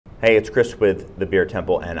Hey, it's Chris with the Beer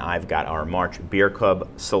Temple, and I've got our March Beer Club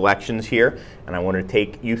selections here, and I want to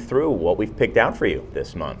take you through what we've picked out for you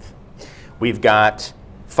this month. We've got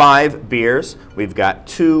 5 beers. We've got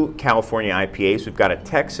 2 California IPAs. We've got a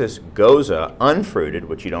Texas Goza unfruited,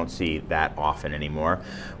 which you don't see that often anymore.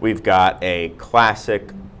 We've got a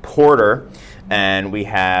classic porter, and we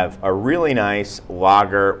have a really nice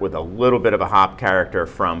lager with a little bit of a hop character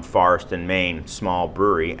from Firestone, Maine, small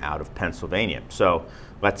brewery out of Pennsylvania. So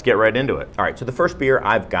let's get right into it. All right, so the first beer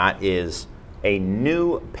I've got is a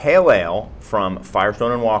new pale ale from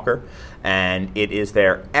Firestone Walker, and it is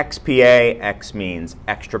their XPA. X means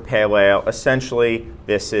extra pale ale. Essentially,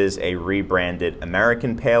 this is a rebranded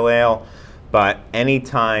American pale ale, but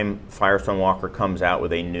anytime Firestone Walker comes out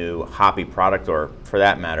with a new hoppy product, or for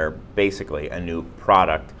that matter, basically a new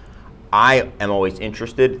product, I am always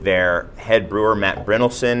interested. Their head brewer, Matt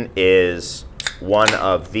Brynildson, is one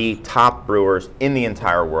of the top brewers in the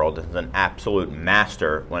entire world. Is an absolute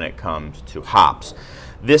master when it comes to hops.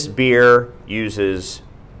 This beer uses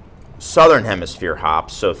Southern Hemisphere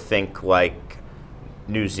hops, so think like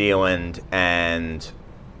New Zealand and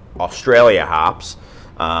Australia hops.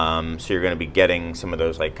 So you're going to be getting some of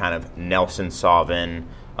those like kind of Nelson Sauvin,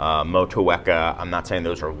 Motueka. I'm not saying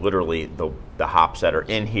those are literally the hops that are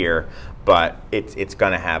in here, but it's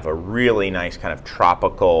going to have a really nice kind of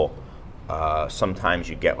tropical, sometimes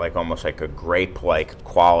you get like almost like a grape-like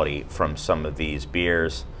quality from some of these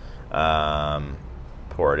beers.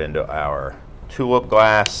 Pour it into our tulip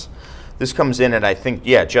glass. This comes in at, I think,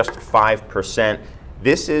 yeah, just 5%.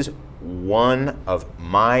 This is one of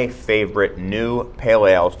my favorite new pale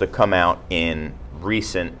ales to come out in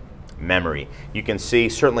recent memory. You can see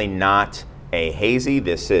certainly not a hazy.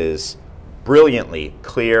 This is brilliantly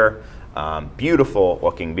clear, beautiful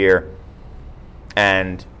looking beer.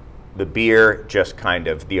 And the beer just kind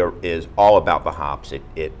of is all about the hops.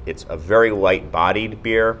 It's a very light-bodied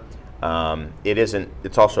beer.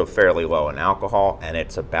 It's also fairly low in alcohol, and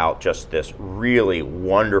it's about just this really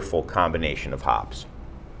wonderful combination of hops.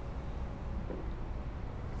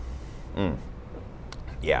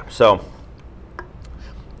 Yeah, so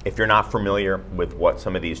if you're not familiar with what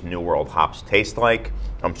some of these New World hops taste like,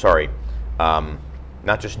 I'm sorry,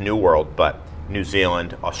 not just New World, but New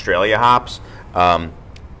Zealand, Australia hops,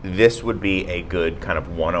 this would be a good kind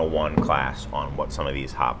of 101 class on what some of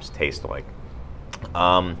these hops taste like.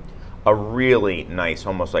 A really nice,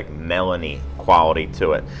 almost like melony quality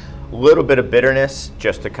to it. A little bit of bitterness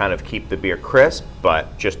just to kind of keep the beer crisp,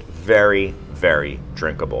 but just very, very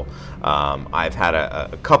drinkable. I've had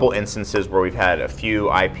a couple instances where we've had a few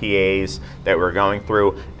IPAs that we're going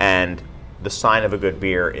through, and the sign of a good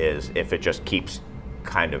beer is if it just keeps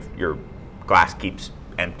kind of, your glass keeps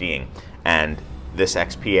emptying, and this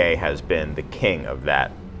XPA has been the king of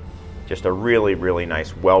that. Just a really, really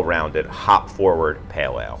nice, well-rounded, hop-forward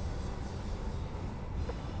pale ale.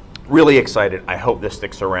 Really excited. I hope this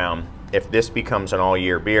sticks around. If this becomes an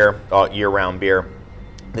all-year beer, year-round beer,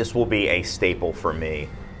 this will be a staple for me.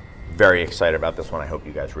 Very excited about this one. I hope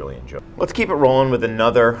you guys really enjoy. Let's keep it rolling with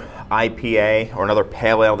another IPA, or another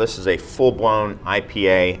pale ale. This is a full-blown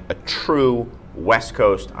IPA, a true West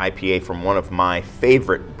Coast IPA from one of my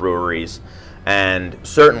favorite breweries, and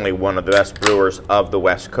certainly one of the best brewers of the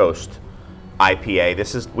West Coast IPA.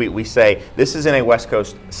 This is, we say, this isn't a West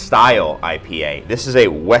Coast style IPA. This is a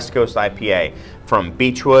West Coast IPA from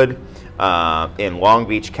Beachwood in Long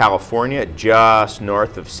Beach, California, just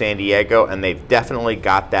north of San Diego, and they've definitely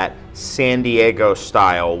got that San Diego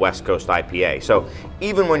style West Coast IPA. So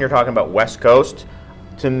even when you're talking about West Coast,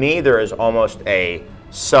 to me there is almost a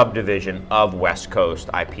subdivision of West Coast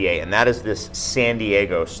IPA, and that is this San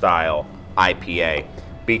Diego style IPA.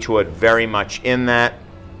 Beachwood very much in that,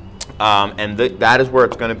 and that is where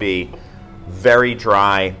it's going to be. Very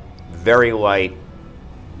dry, very light,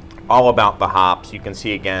 all about the hops. You can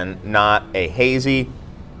see again, not a hazy,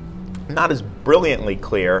 not as brilliantly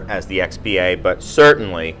clear as the XPA, but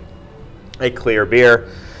certainly a clear beer.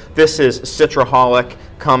 This is Citraholic,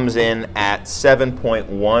 comes in at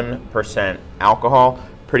 7.1% alcohol.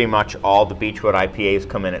 Pretty much all the Beachwood IPAs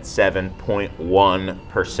come in at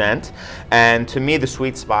 7.1%. And to me, the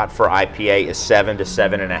sweet spot for IPA is 7 to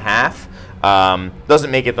 7.5. Doesn't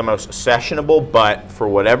make it the most sessionable, but for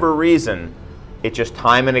whatever reason, it just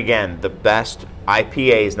time and again, the best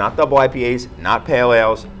IPAs, not double IPAs, not pale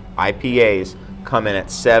ales, IPAs come in at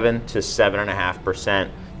 7 to 7.5%.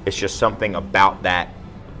 It's just something about that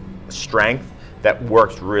strength that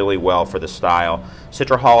works really well for the style.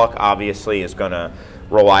 Citraholic obviously is going to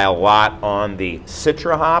rely a lot on the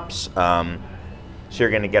Citra hops. So you're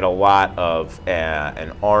going to get a lot of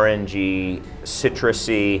an orangey,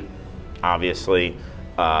 citrusy, obviously,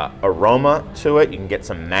 aroma to it. You can get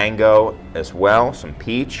some mango as well, some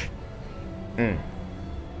peach.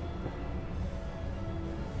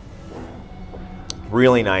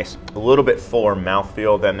 Really nice. A little bit fuller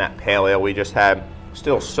mouthfeel than that pale ale we just had.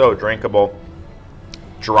 Still so drinkable.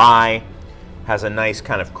 Dry. Has a nice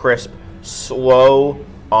kind of crisp, slow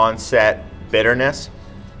onset bitterness.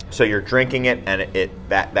 So you're drinking it, and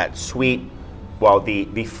that sweet, while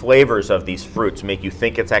the flavors of these fruits make you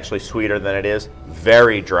think it's actually sweeter than it is.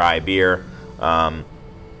 Very dry beer.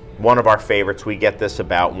 One of our favorites. We get this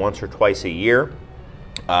about once or twice a year.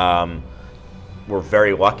 We're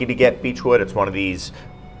very lucky to get Beachwood. It's one of these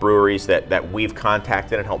breweries that we've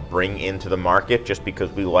contacted and helped bring into the market just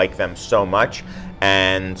because we like them so much.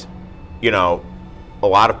 And, you know, a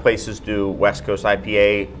lot of places do West Coast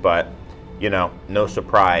IPA, but, you know, no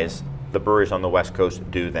surprise, the breweries on the West Coast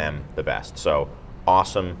do them the best. So,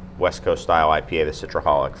 awesome West Coast style IPA, the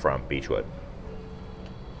Citraholic from Beachwood.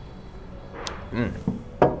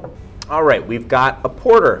 All right, we've got a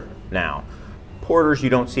porter now. Porters you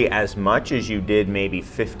don't see as much as you did maybe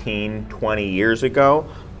 15, 20 years ago,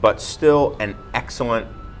 but still an excellent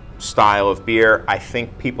style of beer. I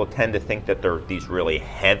think people tend to think that they're these really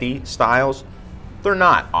heavy styles. They're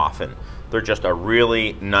not often. They're just a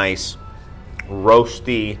really nice,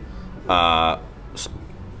 roasty,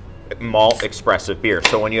 malt expressive beer.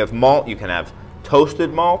 So when you have malt, you can have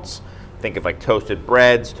toasted malts. Think of like toasted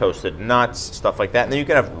breads, toasted nuts, stuff like that. And then you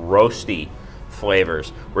can have roasty flavors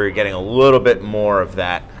where you're getting a little bit more of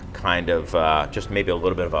that kind of just maybe a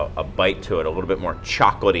little bit of a bite to it, a little bit more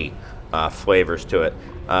chocolatey flavors to it.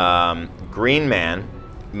 Green Man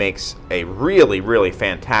makes a really, really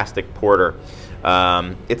fantastic porter.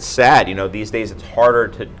 It's sad, you know, these days it's harder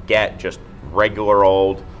to get just regular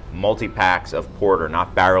old multi-packs of porter,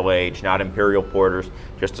 not barrel-aged, not imperial porters,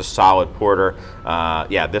 just a solid porter.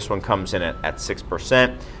 Yeah, this one comes in at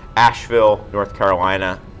 6%. Asheville, North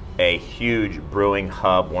Carolina, a huge brewing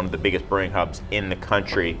hub, one of the biggest brewing hubs in the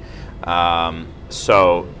country.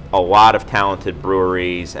 So a lot of talented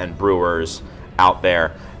breweries and brewers out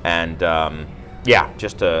there. And yeah,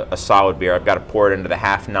 just a solid beer. I've got to pour it into the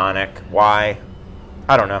half non-ec. Why?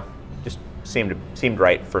 I don't know. Just seemed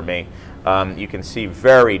right for me. You can see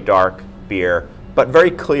very dark beer, but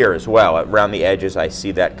very clear as well. Around the edges, I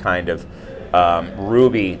see that kind of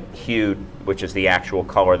ruby hue, which is the actual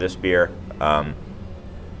color of this beer. A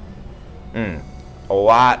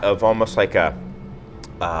lot of almost like an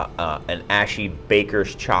ashy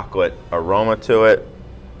baker's chocolate aroma to it.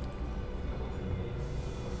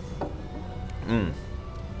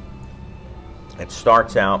 It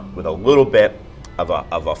starts out with a little bit of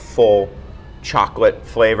a full chocolate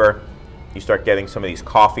flavor. You start getting some of these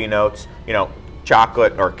coffee notes. You know,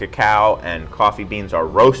 chocolate or cacao and coffee beans are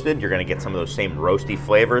roasted. You're going to get some of those same roasty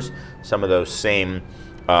flavors, some of those same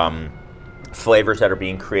flavors that are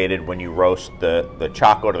being created when you roast the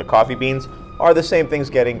chocolate or the coffee beans are the same things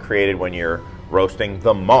getting created when you're roasting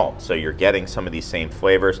the malt. So you're getting some of these same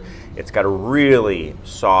flavors. It's got a really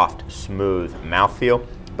soft, smooth mouthfeel,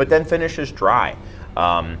 but then finishes dry.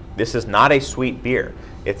 This is not a sweet beer.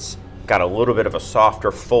 It's got a little bit of a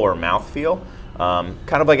softer, fuller mouthfeel,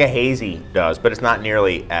 kind of like a hazy does, but it's not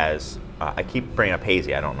nearly as, I keep bringing up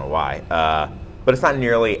hazy, I don't know why, but it's not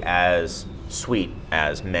nearly as sweet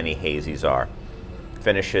as many hazies are.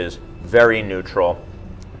 Finishes very neutral,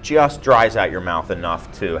 just dries out your mouth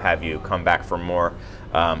enough to have you come back for more.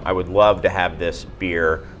 I would love to have this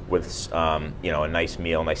beer with you know, a nice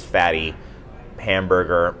meal, nice fatty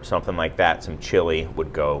hamburger, something like that. Some chili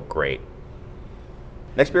would go great.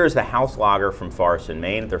 Next beer is the House Lager from Firestone,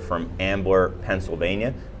 Maine. They're from Ambler,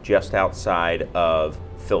 Pennsylvania, just outside of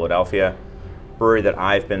Philadelphia. Brewery that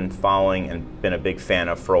I've been following and been a big fan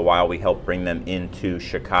of for a while. We helped bring them into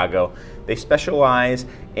Chicago. They specialize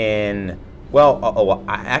in, well,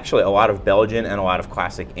 actually a lot of Belgian and a lot of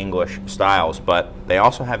classic English styles, but they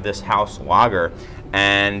also have this House Lager,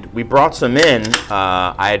 and we brought some in.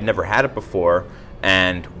 I had never had it before,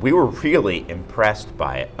 and we were really impressed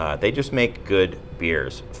by it. They just make good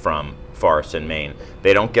beers from Firestone, Maine.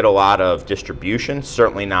 They don't get a lot of distribution,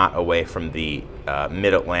 certainly not away from the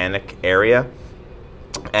mid-Atlantic area.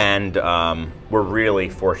 And we're really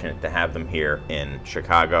fortunate to have them here in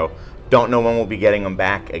Chicago. Don't know when we'll be getting them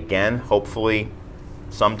back again, hopefully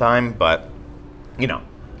sometime, but you know,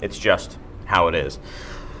 it's just how it is.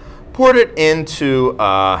 Poured it into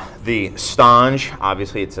the Stange.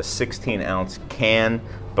 Obviously it's a 16-ounce can,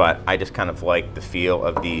 but I just kind of like the feel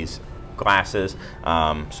of these glasses,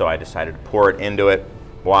 so I decided to pour it into it.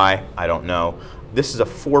 Why? I don't know. This is a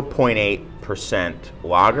 4.8%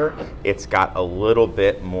 lager. It's got a little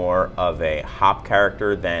bit more of a hop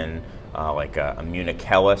character than like a Munich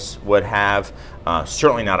Helles would have.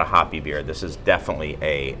 Certainly not a hoppy beer. This is definitely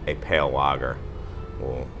a pale lager.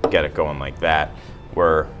 We'll get it going like that.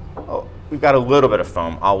 We've got a little bit of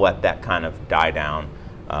foam. I'll let that kind of die down.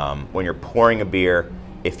 When you're pouring a beer,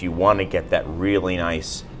 if you want to get that really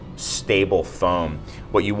nice stable foam,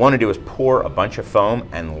 what you want to do is pour a bunch of foam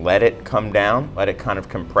and let it come down, let it kind of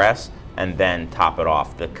compress, and then top it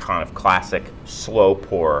off, the kind of classic slow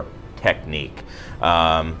pour technique.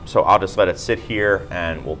 So I'll just let it sit here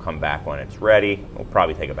and we'll come back when it's ready. It'll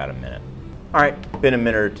probably take about a minute. All right, been a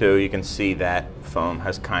minute or two. You can see that foam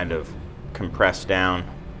has kind of compressed down.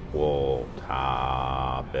 We'll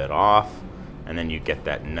top it off, and then you get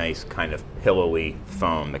that nice kind of pillowy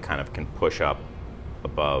foam that kind of can push up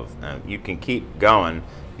above. You can keep going.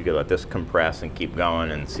 You can let this compress and keep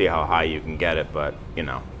going and see how high you can get it, but you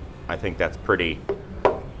know, I think that's pretty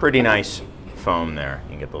nice foam there. You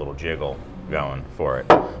can get the little jiggle going for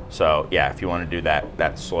it. So yeah, if you want to do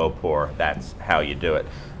that slow pour, that's how you do it.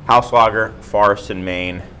 House lager, Forest and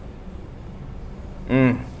Maine.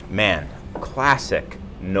 Man, classic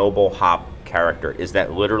noble hop character. Is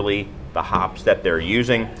that literally the hops that they're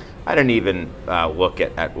using? I didn't even look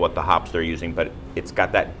at what the hops they're using, but it's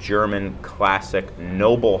got that German classic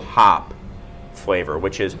noble hop flavor,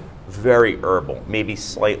 which is very herbal, maybe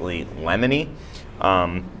slightly lemony,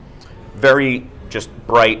 very just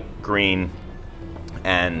bright green,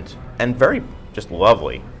 and very just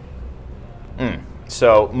lovely.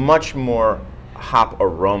 So much more hop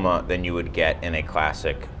aroma than you would get in a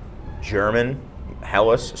classic German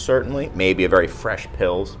Helles, certainly. Maybe a very fresh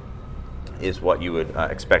Pils is what you would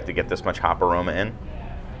expect to get this much hop aroma in.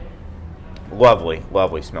 Lovely,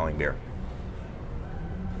 lovely smelling beer.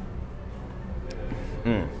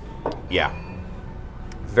 Yeah,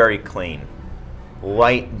 very clean.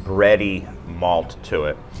 Light, bready malt to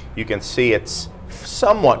it. You can see it's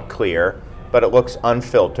somewhat clear, but it looks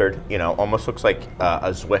unfiltered, you know, almost looks like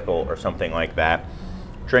a Zwickel or something like that.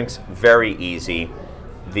 Drinks very easy.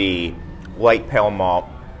 The light pale malt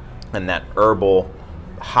and that herbal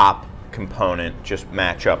hop component just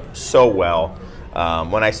match up so well.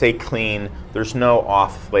 When I say clean, there's no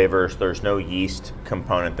off flavors, there's no yeast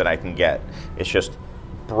component that I can get. It's just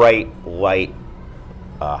bright, light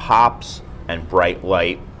hops and bright,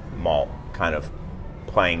 light malt kind of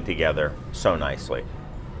playing together so nicely.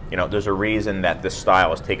 You know, there's a reason that this style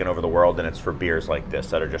has taken over the world, and it's for beers like this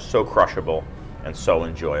that are just so crushable and so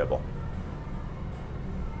enjoyable.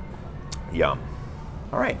 Yum.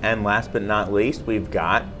 All right, and last but not least, we've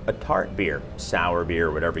got a tart beer, sour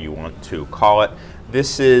beer, whatever you want to call it.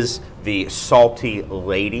 This is the Salty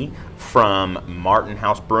Lady from Martin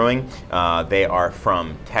House Brewing. They are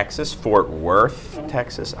from Texas, Fort Worth,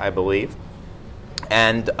 Texas, I believe.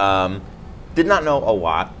 And did not know a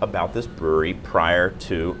lot about this brewery prior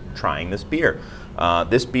to trying this beer.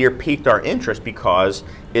 This beer piqued our interest because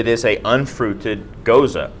it is a unfruited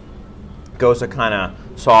Goza. Goza kind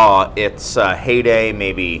of saw its heyday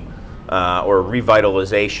maybe, or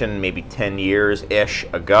revitalization maybe 10 years-ish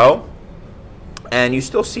ago. And you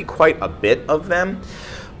still see quite a bit of them.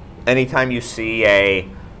 Anytime you see a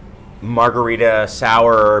margarita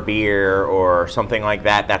sour beer or something like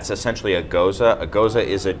that, that's essentially a Goza. A Goza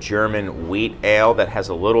is a German wheat ale that has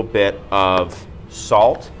a little bit of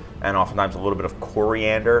salt and oftentimes a little bit of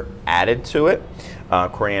coriander added to it.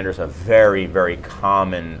 Coriander is a very, very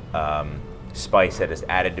common spice that is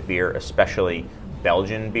added to beer, especially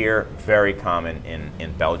Belgian beer. Very common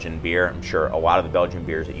in Belgian beer. I'm sure a lot of the Belgian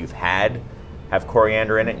beers that you've had have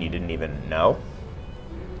coriander in it and you didn't even know.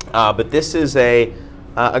 But this is a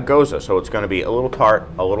Goza, so it's going to be a little tart,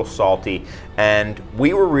 a little salty, and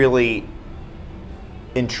we were really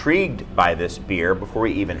intrigued by this beer before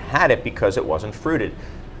we even had it because it wasn't fruited.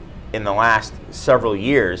 In the last several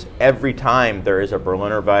years, every time there is a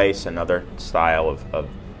Berliner Weiss, another style of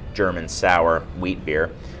German sour wheat beer,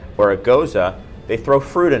 or a Goza, they throw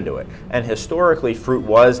fruit into it. And historically, fruit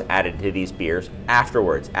was added to these beers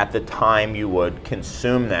afterwards, at the time you would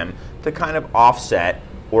consume them, to kind of offset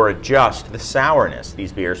or adjust the sourness.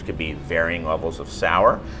 These beers could be varying levels of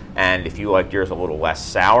sour, and if you liked yours a little less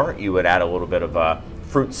sour, you would add a little bit of a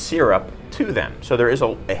fruit syrup to them. So there is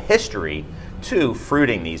a history to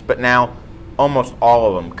fruiting these, but now almost all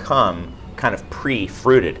of them come kind of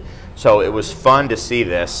pre-fruited. So it was fun to see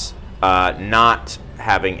this not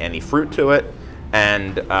having any fruit to it,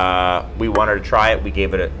 and we wanted to try it. We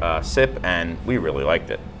gave it a sip, and we really liked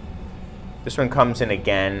it. This one comes in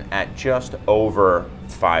again at just over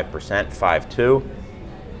 5%, 5.2,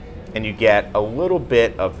 and you get a little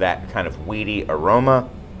bit of that kind of weedy aroma.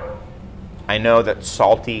 I know that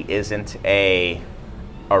salty isn't a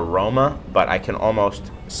aroma, but I can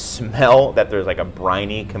almost smell that there's like a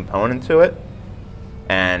briny component to it,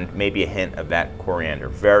 and maybe a hint of that coriander.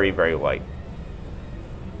 Very, very light.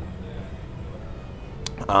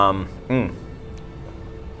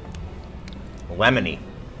 Lemony.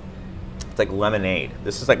 It's like lemonade.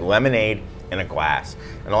 This is like lemonade in a glass.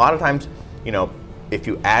 And a lot of times, you know, if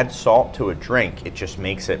you add salt to a drink, it just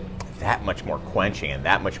makes it that much more quenching and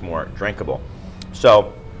that much more drinkable.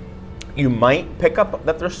 So you might pick up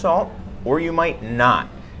that there's salt, or you might not.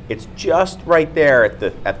 It's just right there at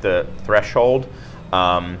the threshold,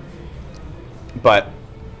 but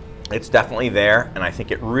it's definitely there, and I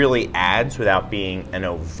think it really adds without being an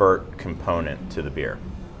overt component to the beer,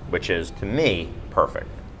 which is, to me, perfect.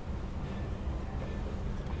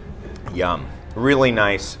 Yum. Really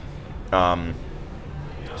nice.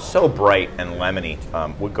 So bright and lemony.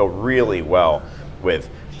 Would go really well with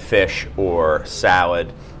fish or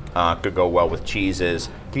salad. Could go well with cheeses.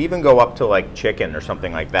 Could even go up to like chicken or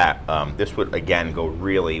something like that. This would, again, go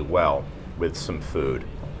really well with some food.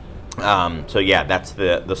 So yeah, that's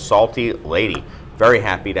the Salty Lady. Very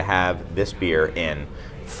happy to have this beer in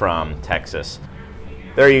from Texas.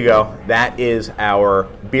 There you go. That is our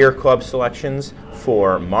beer club selections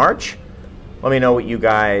for March. Let me know what you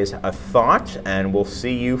guys thought, and we'll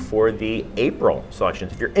see you for the April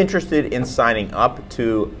selections. If you're interested in signing up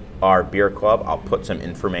to our beer club, I'll put some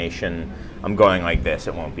information. I'm going like this.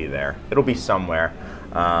 It won't be there. It'll be somewhere.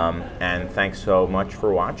 And thanks so much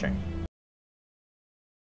for watching.